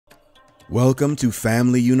Welcome to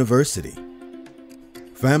Family University.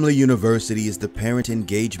 Family University is the parent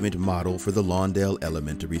engagement model for the Lawndale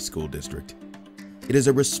Elementary School District. It is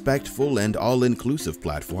a respectful and all-inclusive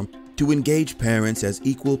platform to engage parents as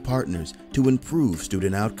equal partners to improve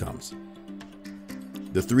student outcomes.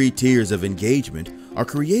 The 3 tiers of engagement are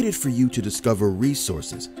created for you to discover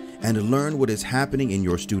resources and learn what is happening in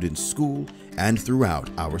your student's school and throughout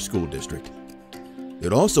our school district.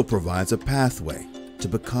 It also provides a pathway to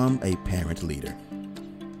become a parent leader.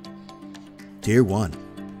 Tier 1.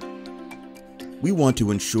 We want to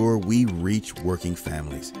ensure we reach working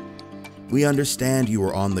families. We understand you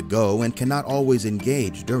are on the go and cannot always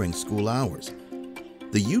engage during school hours.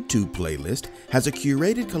 The YouTube playlist has a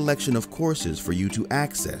curated collection of courses for you to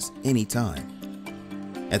access anytime.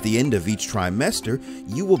 At the end of each trimester,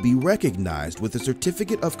 you will be recognized with a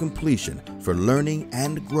certificate of completion for learning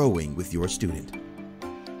and growing with your student.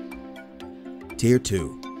 Tier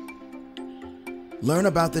 2. Learn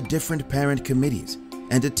about the different parent committees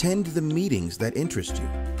and attend the meetings that interest you.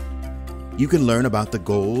 You can learn about the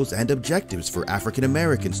goals and objectives for African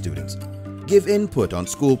American students, give input on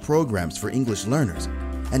school programs for English learners,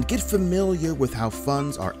 and get familiar with how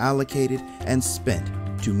funds are allocated and spent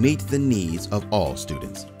to meet the needs of all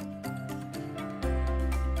students.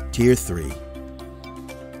 Tier 3.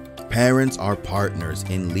 Parents are partners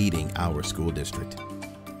in leading our school district.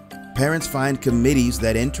 Parents find committees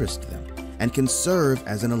that interest them and can serve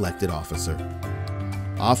as an elected officer.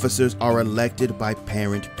 Officers are elected by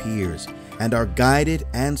parent peers and are guided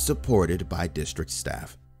and supported by district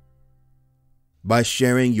staff. By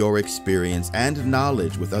sharing your experience and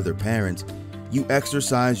knowledge with other parents, you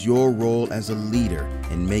exercise your role as a leader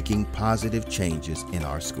in making positive changes in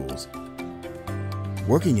our schools.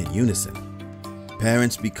 Working in unison,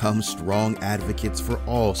 parents become strong advocates for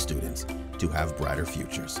all students to have brighter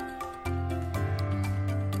futures.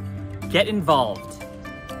 Get involved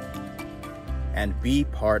And be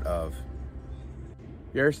part of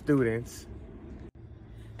your students'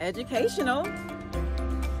 educational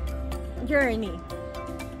journey.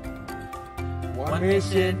 One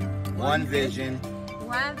mission, one vision,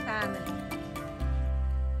 One family.